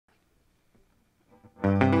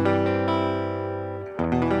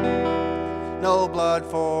no blood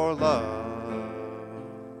for love,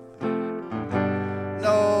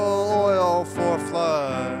 no oil for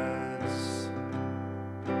floods,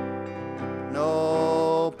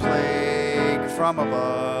 no plague from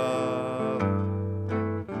above,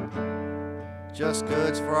 just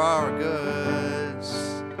goods for our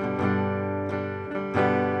goods.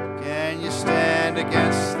 Can you stand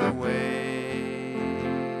against the wave?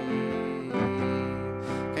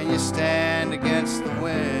 Can you stand against the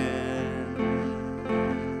wind?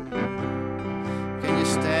 Can you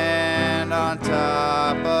stand on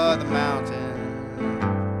top of the mountain?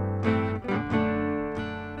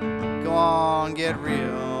 Go on, get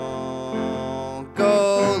real.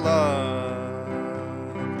 Go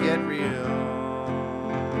love, get real.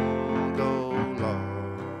 Go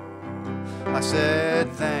love. I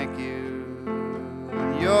said thank you,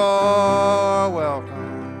 and you're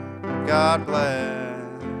welcome. God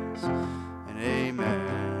bless and amen.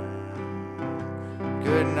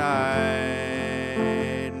 Good night,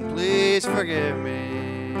 and please forgive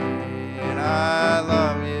me, and I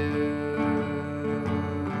love you.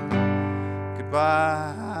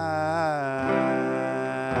 Goodbye.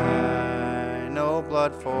 No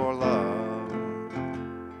blood for love,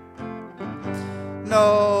 no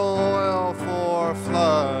oil for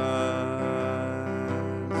floods,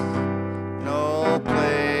 no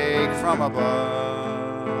plague from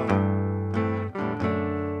above,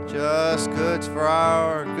 just goods for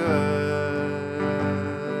our good.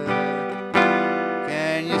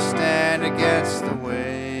 Can you stand against the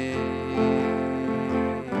wave?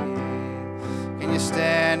 Can you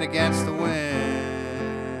stand against the wind?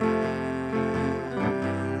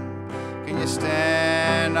 Can you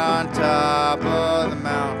stand on top of the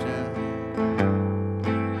mountain?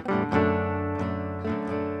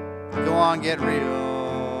 Go on, get real.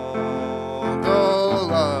 Go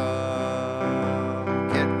love,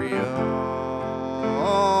 get real.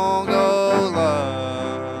 Go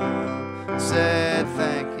love. Said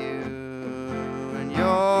thank you, and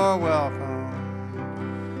you're welcome.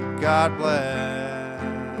 God bless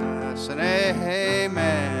and amen,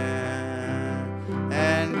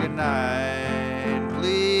 and good night.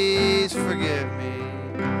 Please forgive me,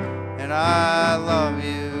 and I love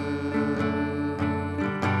you.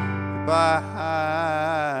 Goodbye.